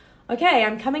Okay,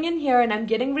 I'm coming in here and I'm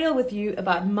getting real with you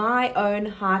about my own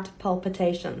heart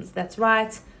palpitations. That's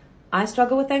right, I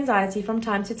struggle with anxiety from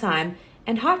time to time,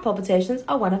 and heart palpitations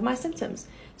are one of my symptoms.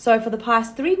 So for the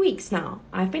past 3 weeks now,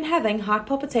 I've been having heart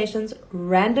palpitations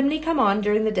randomly come on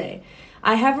during the day.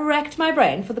 I have racked my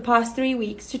brain for the past 3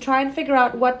 weeks to try and figure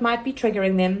out what might be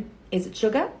triggering them. Is it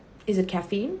sugar? Is it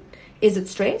caffeine? Is it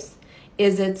stress?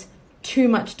 Is it too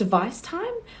much device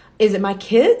time? Is it my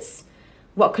kids?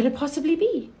 What could it possibly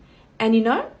be? And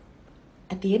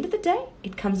at the end of the day,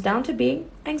 it comes down to being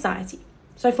anxiety.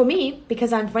 So for me,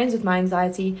 because I'm friends with my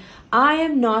anxiety, I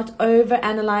am not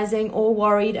over-analyzing or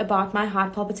worried about my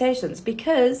heart palpitations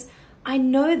because I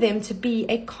know them to be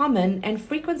a common and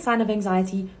frequent sign of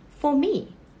anxiety for me.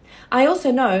 I also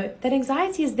know that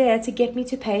anxiety is there to get me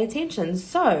to pay attention.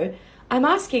 So I'm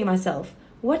asking myself,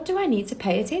 what do I need to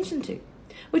pay attention to?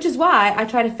 Which is why I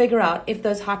try to figure out if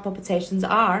those heart palpitations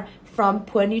are from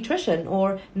poor nutrition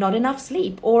or not enough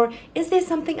sleep, or is there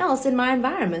something else in my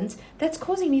environment that's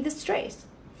causing me the stress?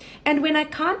 And when I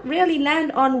can't really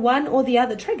land on one or the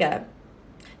other trigger,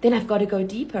 then I've got to go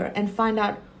deeper and find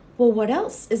out, well, what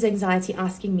else is anxiety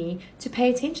asking me to pay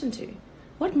attention to?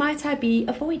 What might I be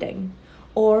avoiding?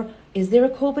 Or is there a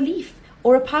core belief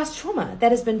or a past trauma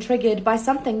that has been triggered by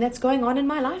something that's going on in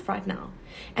my life right now?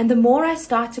 And the more I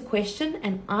start to question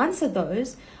and answer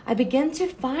those, I begin to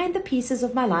find the pieces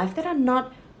of my life that are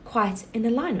not quite in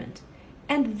alignment.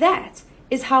 And that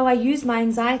is how I use my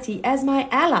anxiety as my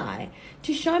ally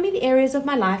to show me the areas of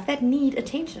my life that need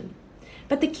attention.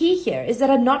 But the key here is that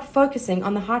I'm not focusing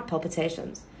on the heart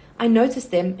palpitations. I notice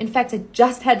them. In fact, I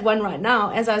just had one right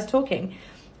now as I was talking.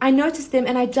 I notice them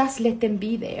and I just let them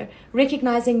be there,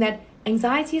 recognizing that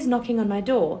anxiety is knocking on my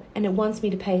door and it wants me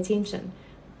to pay attention.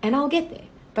 And I'll get there.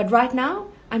 But right now,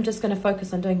 I'm just going to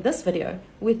focus on doing this video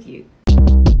with you.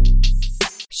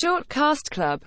 Shortcast Club.